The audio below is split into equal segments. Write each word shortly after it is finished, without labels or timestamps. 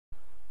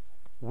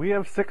We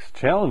have 6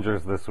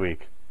 challengers this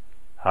week.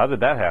 How did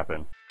that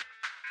happen?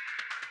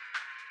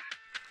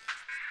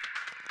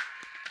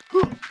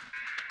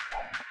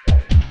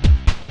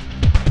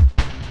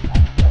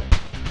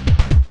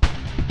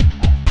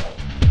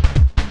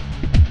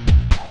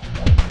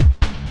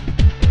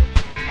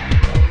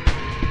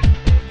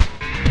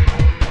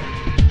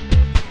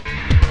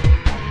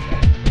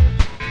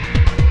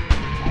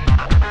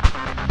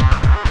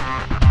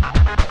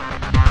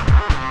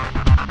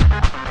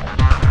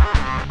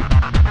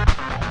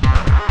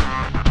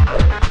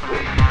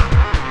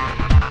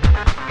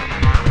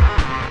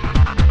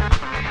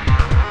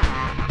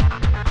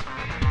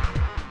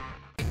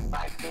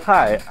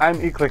 Hi, I'm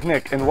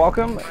eClickNick and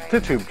welcome to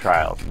Tube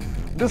Trials.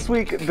 This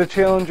week, the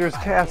challenger's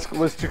task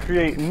was to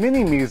create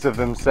mini-me's of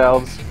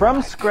themselves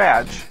from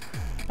scratch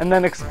and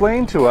then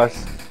explain to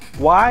us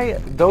why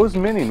those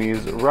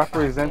mini-me's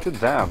represented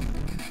them.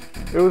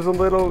 It was a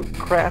little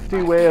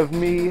crafty way of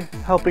me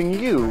helping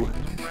you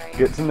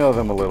get to know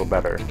them a little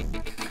better.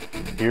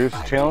 Here's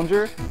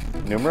challenger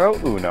numero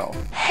uno.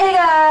 Hey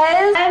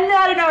guys! I'm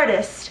not an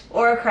artist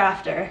or a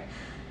crafter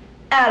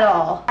at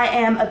all. I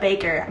am a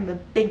baker. I'm a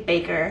big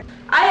baker.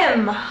 I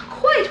am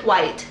quite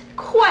white,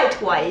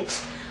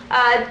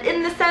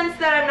 in the sense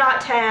that I'm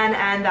not tan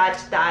and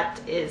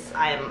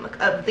I am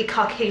of the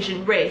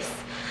Caucasian race.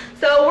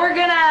 So we're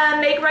gonna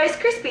make Rice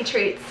Krispie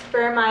treats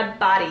for my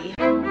body.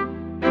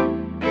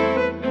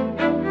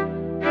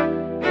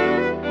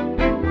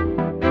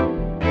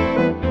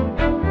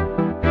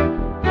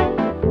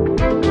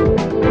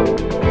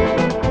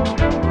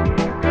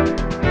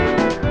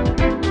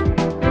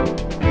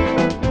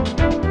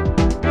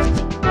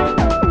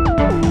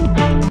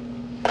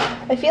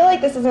 I feel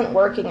like this isn't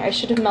working. I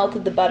should have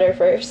melted the butter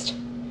first.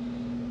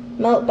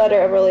 Melt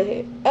butter, I really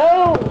hate.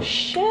 Oh,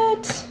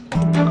 shit!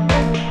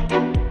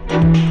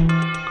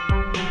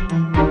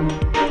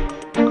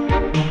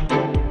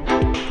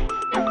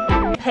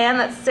 Pan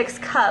that's 6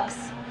 cups.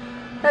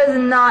 That is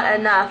not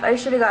enough. I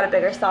should have got a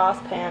bigger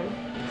saucepan.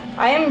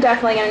 I am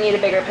definitely gonna need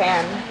a bigger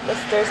pan.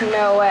 There's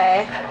no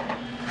way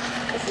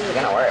this isn't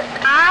gonna work.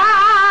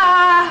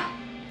 Ah!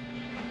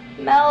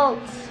 Melt.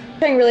 I'm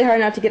trying really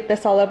hard not to get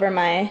this all over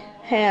my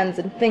hands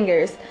and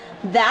fingers.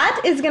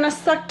 That is gonna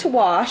suck to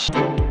wash.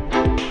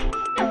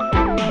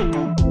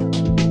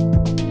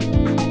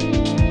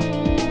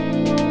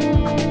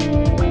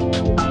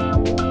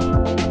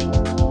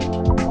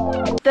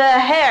 The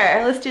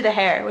hair, let's do the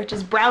hair, which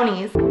is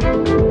brownies. I'm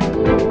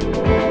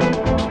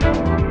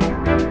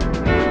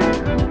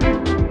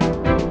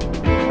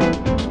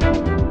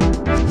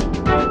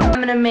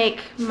gonna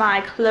make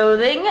my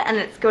clothing and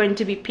it's going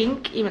to be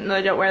pink, even though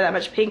I don't wear that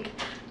much pink.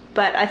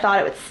 But I thought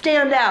it would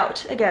stand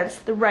out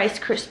against the Rice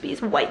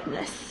Krispies'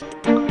 whiteness.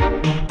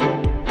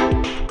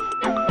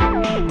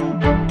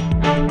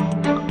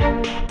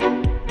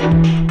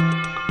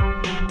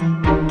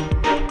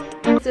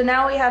 So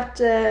now we have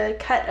to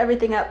cut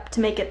everything up to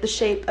make it the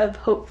shape of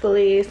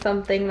hopefully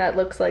something that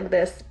looks like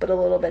this, but a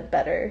little bit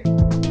better.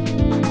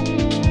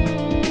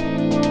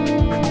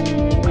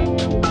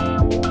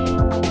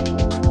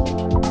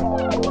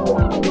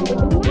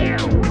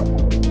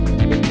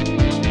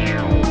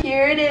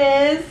 Here it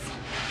is.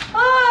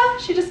 Ah,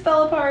 she just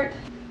fell apart.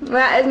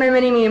 That is my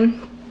mini-me.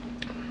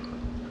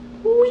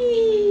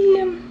 Whee!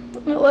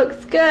 It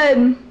looks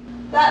good.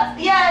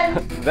 That's the end.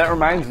 That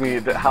reminds me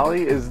that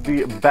Holly is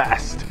the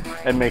best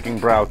at making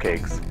brow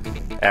cakes.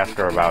 Ask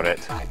her about it.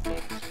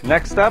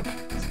 Next up,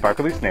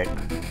 Sparkly Snape.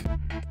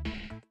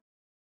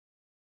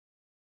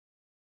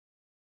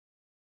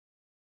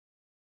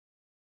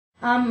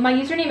 My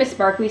username is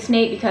Sparkly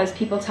Snape because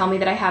people tell me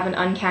that I have an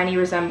uncanny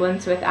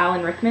resemblance with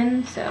Alan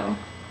Rickman, so.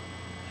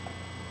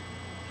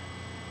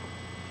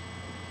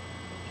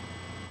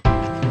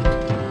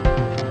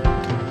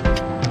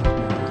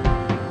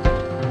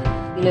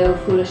 No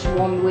foolish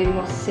wand waving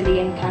or silly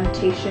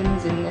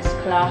incantations in this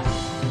class.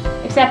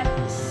 Except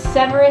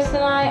Severus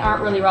and I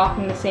aren't really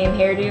rocking the same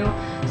hairdo,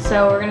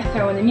 so we're gonna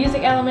throw in the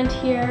music element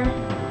here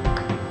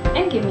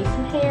and give me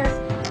some hair.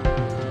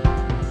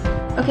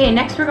 Okay,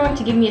 next we're going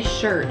to give me a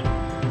shirt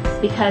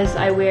because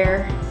I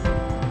wear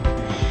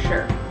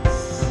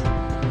shirts.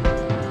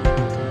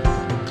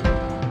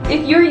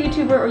 If you're a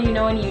YouTuber or you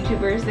know any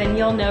YouTubers, then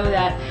you'll know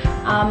that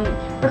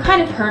we're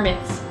kind of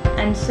hermits.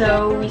 And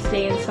so we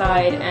stay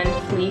inside and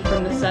flee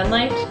from the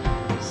sunlight.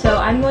 So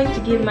I'm going to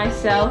give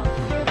myself,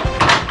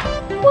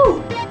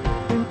 woo,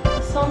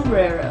 a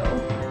sombrero.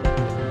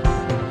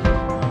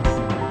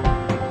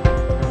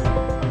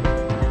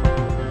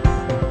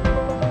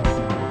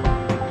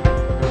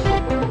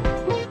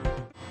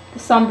 The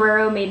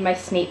sombrero made my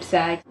Snape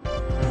sag.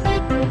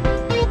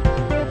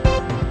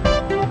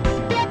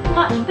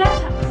 Much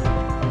better.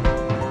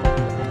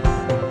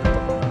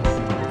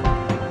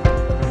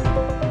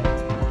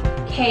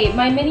 Okay,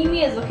 my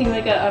mini-me is looking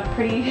like a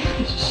pretty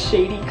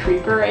shady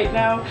creeper right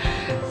now,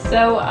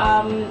 so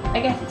I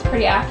guess it's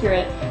pretty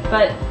accurate,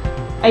 but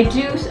I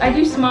do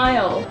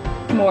smile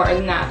more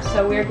than that,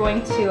 so we're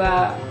going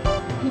to,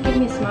 give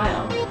me a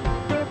smile.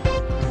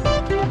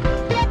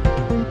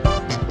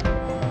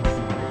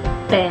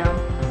 Bam.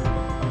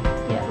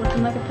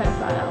 I'm like a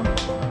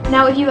pedophile.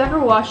 Now, if you ever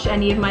watched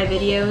any of my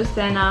videos,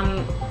 then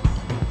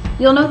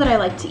you'll know that I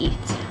like to eat.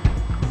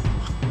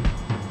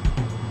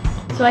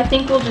 So I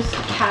think we'll just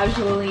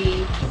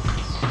casually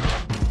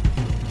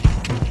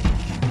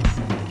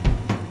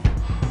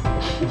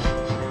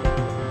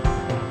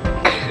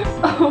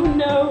Oh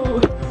no!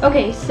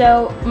 Okay,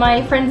 so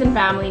my friends and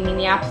family mean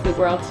the absolute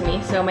world to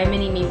me, so my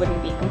mini-me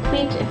wouldn't be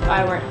complete if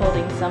I weren't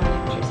holding some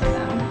pictures of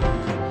them.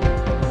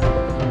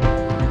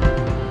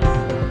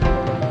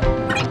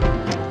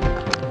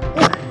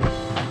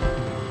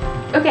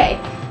 Okay,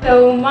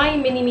 so my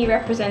mini-me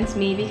represents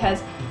me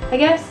because I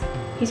guess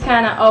she's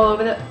kind of all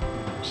over the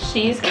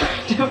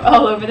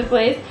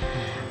place.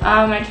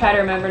 I try to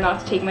remember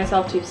not to take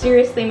myself too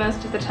seriously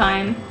most of the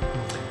time.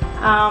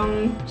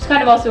 Just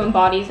kind of also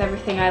embodies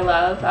everything I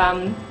love.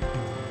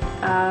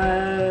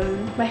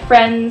 My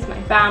friends,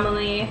 my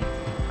family.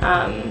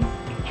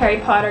 Harry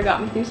Potter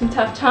got me through some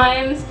tough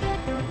times.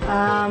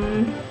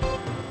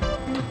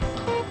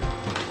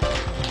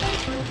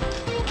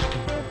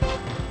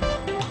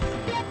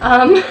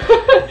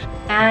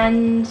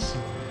 And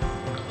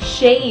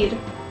shade.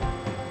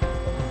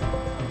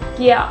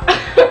 Yeah.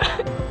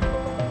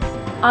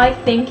 I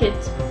think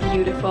it's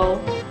beautiful.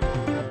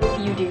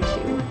 You do too.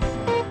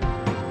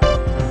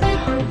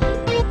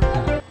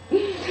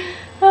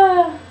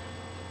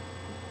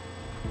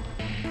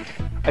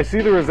 I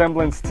see the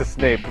resemblance to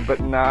Snape, but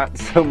not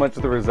so much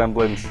the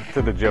resemblance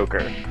to the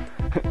Joker.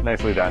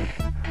 Nicely done.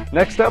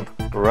 Next up,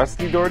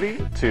 Rusty Doherty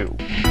 2.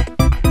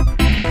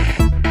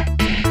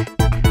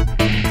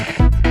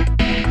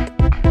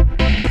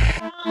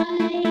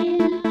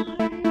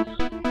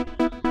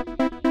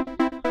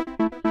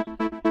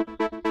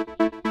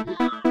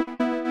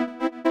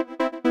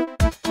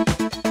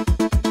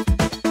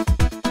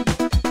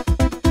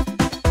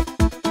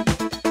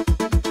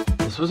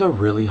 This was a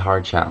really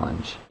hard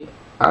challenge.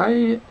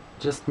 I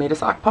just made a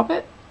sock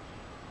puppet.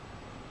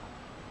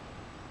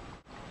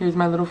 Here's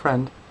my little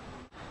friend.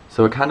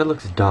 So it kind of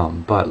looks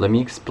dumb, but let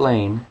me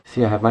explain.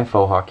 See, I have my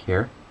faux hawk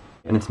here,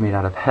 and it's made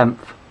out of hemp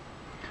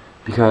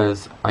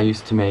because I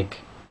used to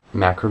make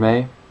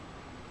macrame.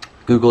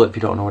 Google it if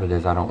you don't know what it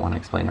is. I don't want to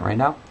explain it right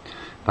now.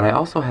 But I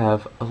also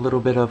have a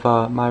little bit of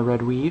my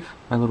red weave,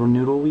 my little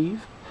noodle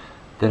weave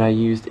that I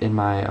used in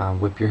my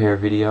whip your hair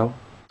video.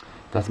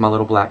 That's my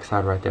little black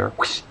side right there.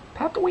 Whoosh,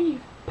 pat the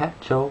weave, pat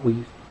your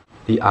weave.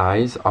 The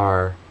eyes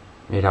are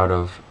made out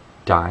of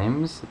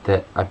dimes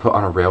that I put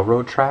on a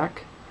railroad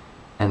track,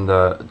 and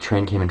the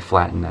train came and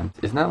flattened them.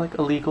 Isn't that like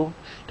illegal?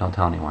 Don't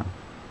tell anyone.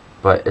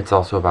 But it's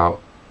also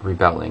about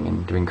rebelling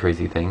and doing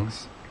crazy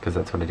things, because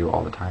that's what I do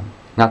all the time.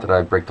 Not that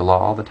I break the law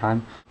all the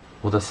time.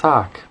 Well, the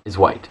sock is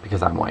white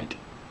because I'm white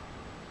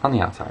on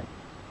the outside.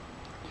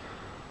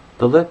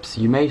 The lips,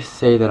 you may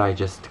say that I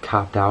just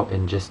copped out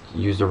and just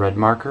used a red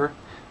marker,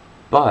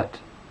 but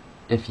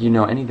if you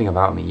know anything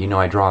about me, you know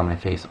I draw on my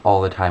face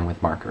all the time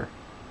with marker.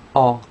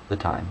 All the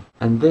time.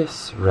 And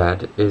this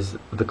red is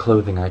the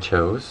clothing I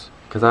chose,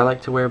 because I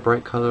like to wear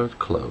bright colored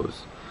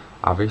clothes.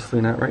 Obviously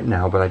not right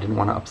now, but I didn't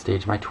want to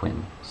upstage my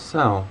twin.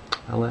 So,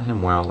 I'll let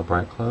him wear all the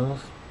bright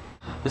clothes.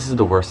 This is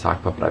the worst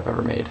sock puppet I've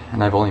ever made,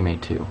 and I've only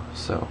made 2,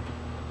 so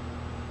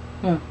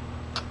yeah.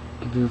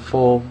 Give you a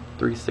full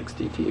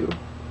 360 view.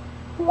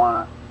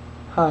 What?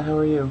 Hi, how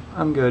are you?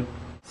 I'm good.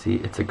 See,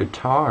 it's a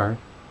guitar.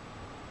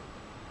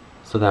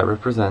 So that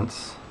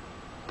represents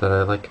that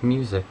I like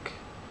music.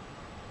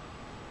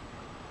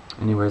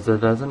 And he wears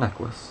it as a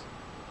necklace.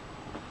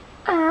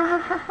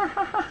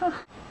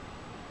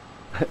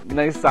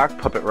 Nice sock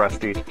puppet,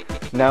 Rusty.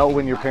 Now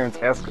when your parents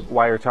ask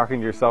why you're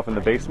talking to yourself in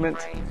the basement,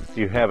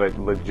 you have a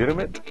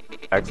legitimate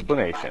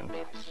explanation.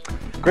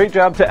 Great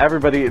job to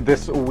everybody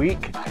this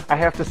week. I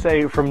have to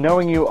say, from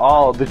knowing you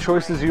all, the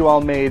choices you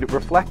all made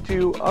reflect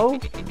you, oh,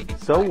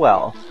 so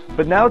well.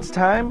 But now it's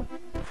time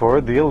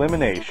for the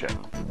elimination.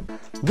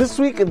 This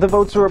week, the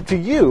votes are up to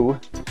you,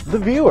 the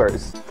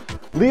viewers.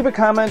 Leave a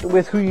comment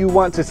with who you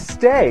want to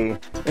stay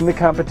in the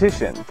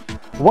competition.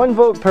 1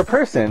 vote per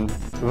person.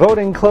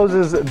 Voting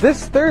closes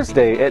this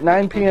Thursday at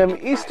 9 p.m.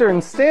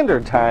 Eastern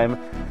Standard Time.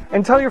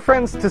 And tell your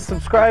friends to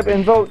subscribe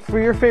and vote for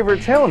your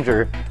favorite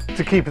challenger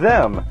to keep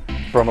them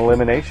from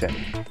elimination.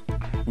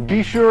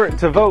 Be sure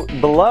to vote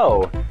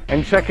below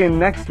and check in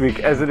next week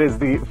as it is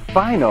the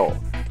final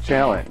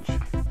challenge.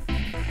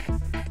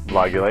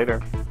 Vlog you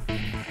later.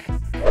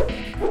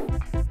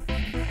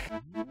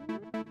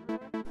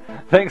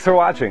 Thanks for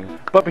watching,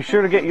 but be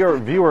sure to get your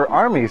viewer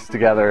armies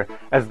together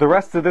as the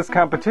rest of this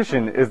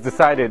competition is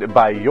decided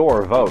by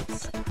your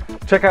votes.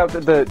 Check out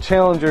the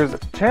challengers'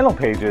 channel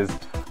pages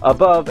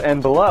above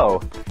and below,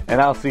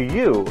 and I'll see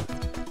you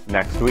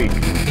next week.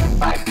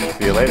 Bye.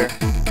 See you later.